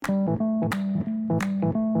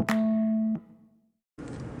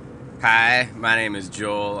Hi, my name is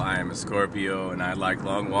Joel. I am a Scorpio, and I like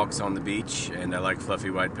long walks on the beach, and I like fluffy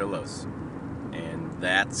white pillows. And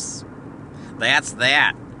that's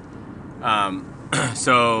that.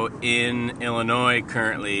 So in Illinois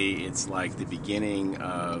currently, it's like the beginning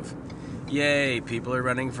of, yay, people are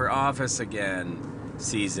running for office again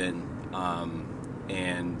season.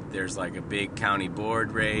 And there's like a big county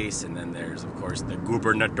board race, and then there's, of course, the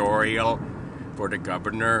gubernatorial for the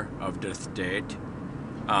governor of the state.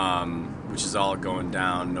 Which is all going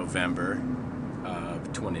down November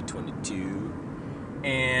of 2022.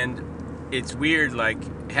 And it's weird,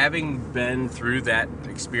 like, having been through that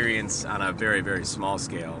experience on a very, very small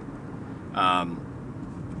scale,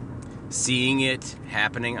 seeing it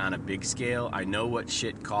happening on a big scale, I know what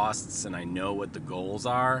shit costs and I know what the goals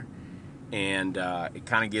are. And it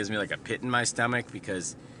kind of gives me like a pit in my stomach,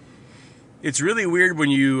 because it's really weird when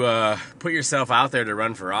you put yourself out there to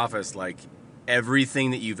run for office. Like,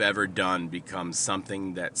 everything that you've ever done becomes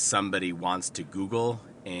something that somebody wants to Google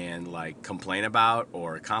and like complain about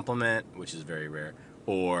or compliment, which is very rare,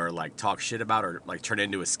 or like talk shit about, or like turn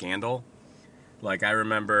into a scandal. Like, I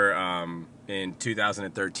remember in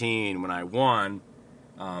 2013 when I won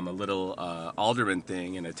a little alderman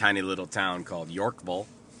thing in a tiny little town called Yorkville.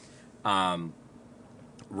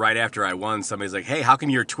 Right after I won, somebody's like, "Hey, how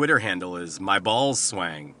come your Twitter handle is my balls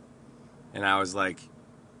swang?" And I was like,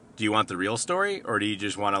 do you want the real story, or do you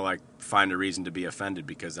just want to like find a reason to be offended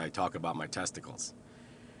because I talk about my testicles?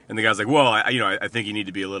 And the guy's like, well, I think you need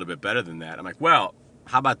to be a little bit better than that. I'm like, well,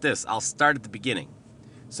 how about this? I'll start at the beginning.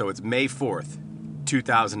 So it's May 4th,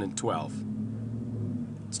 2012.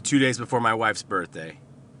 It's 2 days before my wife's birthday,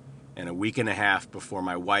 and a week and a half before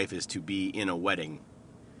my wife is to be in a wedding.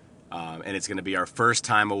 And it's going to be our first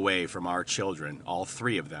time away from our children, all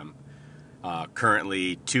three of them,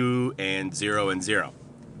 currently 2 and 0 and 0.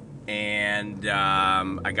 And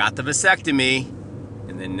I got the vasectomy,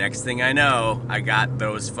 and then next thing I know, I got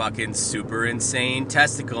those fucking super insane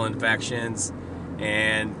testicle infections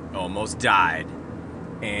and almost died.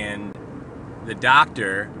 And the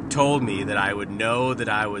doctor told me that I would know that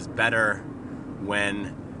I was better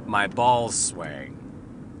when my balls swang.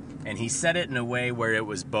 And he said it in a way where it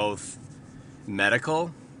was both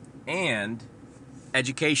medical and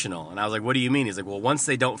educational. And I was like, what do you mean? He's like, well, once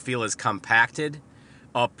they don't feel as compacted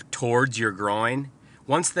up towards your groin,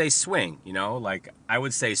 once they swing, like I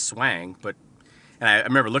would say swang, and I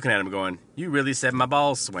remember looking at him going, you really said my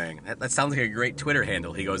balls swang. That sounds like a great Twitter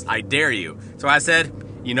handle. He goes, I dare you. So I said,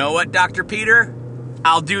 you know what, Dr. Peter?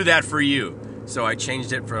 I'll do that for you. So I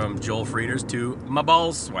changed it from Joel Frieders to my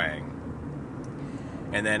balls swang.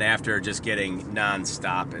 And then after just getting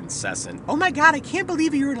nonstop incessant, oh my God, I can't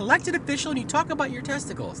believe you're an elected official and you talk about your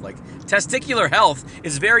testicles. Like, testicular health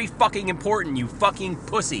is very fucking important, you fucking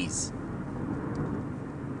pussies.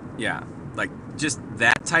 Yeah, like, just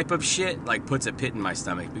that type of shit, like, puts a pit in my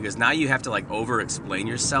stomach, because now you have to, like, over-explain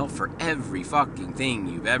yourself for every fucking thing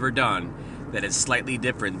you've ever done that is slightly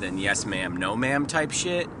different than yes ma'am, no ma'am type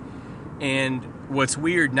shit. And what's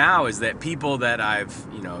weird now is that people that I've,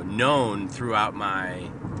 known throughout my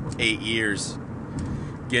 8 years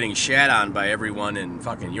getting shat on by everyone in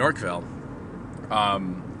fucking Yorkville,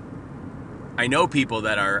 I know people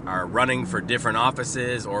that are running for different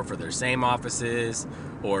offices, or for their same offices,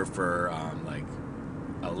 or for like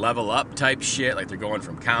a level up type shit, like they're going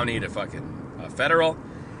from county to fucking federal,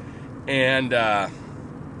 and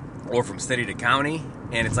or from city to county.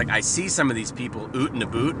 And it's like, I see some of these people oot and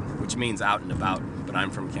aboot, which means out and about, but I'm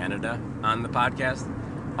from Canada on the podcast.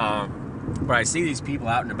 But I see these people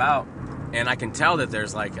out and about, and I can tell that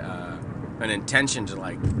there's like an intention to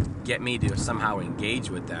like get me to somehow engage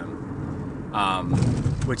with them.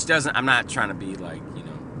 Which doesn't, I'm not trying to be like,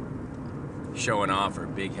 showing off or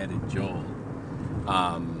big-headed Joel.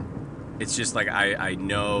 It's just like, I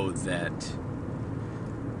know that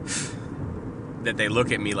they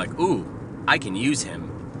look at me like, ooh, I can use him.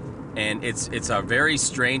 And it's a very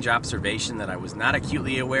strange observation that I was not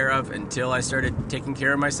acutely aware of until I started taking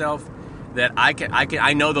care of myself, that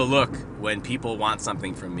I know the look when people want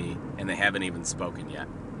something from me and they haven't even spoken yet.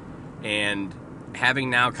 And having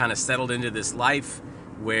now kind of settled into this life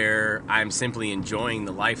where I'm simply enjoying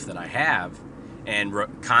the life that I have, and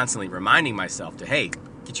constantly reminding myself to, hey,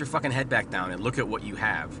 get your fucking head back down and look at what you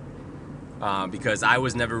have. Because I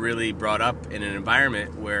was never really brought up in an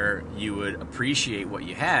environment where you would appreciate what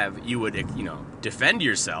you have. You would, defend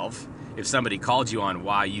yourself if somebody called you on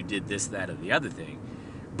why you did this, that, or the other thing.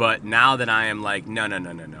 But now that I am like, no.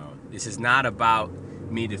 This is not about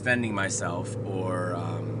me defending myself or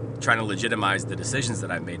trying to legitimize the decisions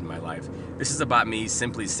that I've made in my life. This is about me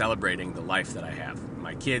simply celebrating the life that I have.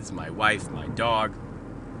 My kids, my wife, my dog,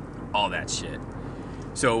 all that shit.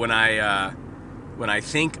 So when I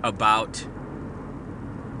think about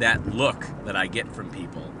that look that I get from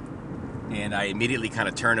people, and I immediately kind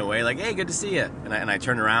of turn away, like, hey, good to see you, and I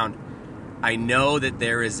turn around, I know that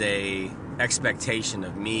there is a expectation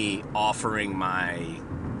of me offering my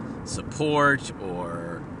support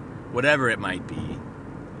or whatever it might be,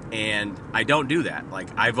 and I don't do that. Like,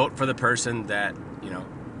 I vote for the person that,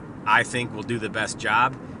 I think will do the best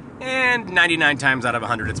job, and 99 times out of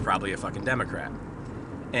 100 it's probably a fucking Democrat.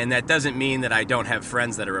 And that doesn't mean that I don't have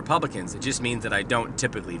friends that are Republicans. It just means that I don't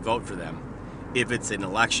typically vote for them if it's an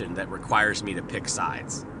election that requires me to pick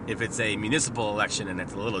sides. If it's a municipal election and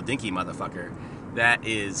it's a little dinky motherfucker,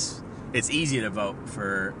 it's easy to vote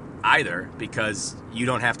for either, because you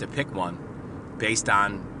don't have to pick one based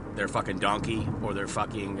on their fucking donkey or their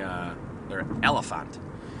fucking their elephant.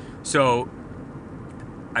 So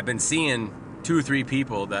I've been seeing 2 or 3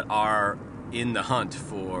 people that are in the hunt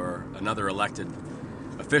for another elected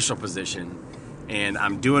official position, and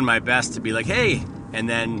I'm doing my best to be like, hey, and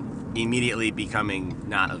then immediately becoming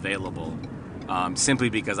not available, simply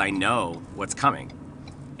because I know what's coming.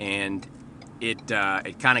 And it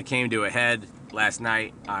kind of came to a head last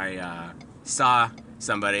night. I saw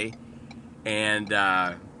somebody, and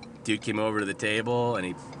dude came over to the table, and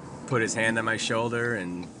he put his hand on my shoulder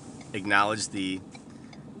and acknowledged the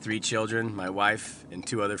 3 children, my wife, and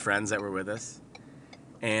 2 other friends that were with us.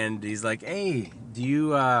 And he's like, hey, do you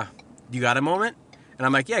got a moment? And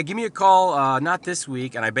I'm like, yeah, give me a call, not this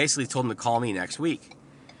week. And I basically told him to call me next week.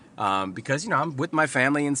 Because, I'm with my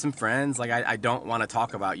family and some friends. Like, I don't want to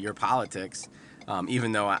talk about your politics,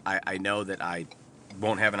 even though I know that I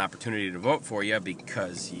won't have an opportunity to vote for you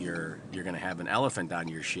because you're going to have an elephant on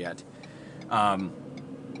your shit.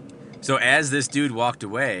 So as this dude walked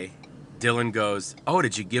away, Dylan goes, oh,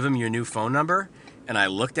 did you give him your new phone number? And I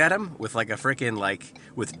looked at him with like a freaking, like,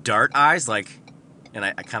 with dart eyes, like, and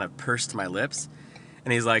I kind of pursed my lips.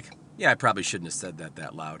 And he's like, yeah, I probably shouldn't have said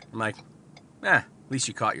that loud. I'm like, at least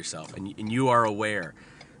you caught yourself, and you are aware.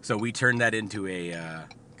 So we turned that into a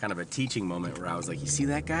kind of a teaching moment where I was like, you see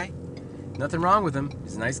that guy? Nothing wrong with him.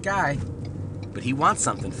 He's a nice guy. But he wants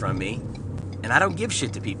something from me, and I don't give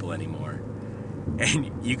shit to people anymore.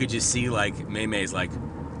 And you could just see, like, May's like,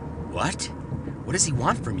 what? What does he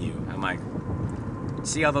want from you? I'm like,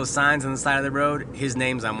 see all those signs on the side of the road? His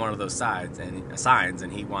name's on one of those signs,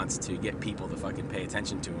 and he wants to get people to fucking pay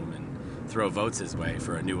attention to him and throw votes his way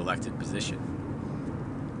for a new elected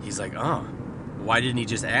position. He's like, oh, why didn't he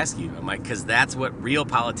just ask you? I'm like, because that's what real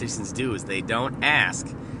politicians do, is they don't ask.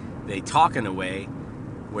 They talk in a way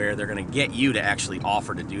where they're going to get you to actually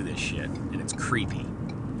offer to do this shit, and it's creepy.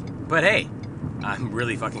 But hey, I'm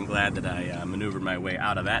really fucking glad that I maneuvered my way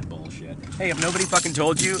out of that bullshit. Hey, if nobody fucking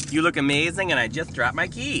told you, you look amazing, and I just dropped my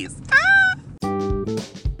keys. Ah!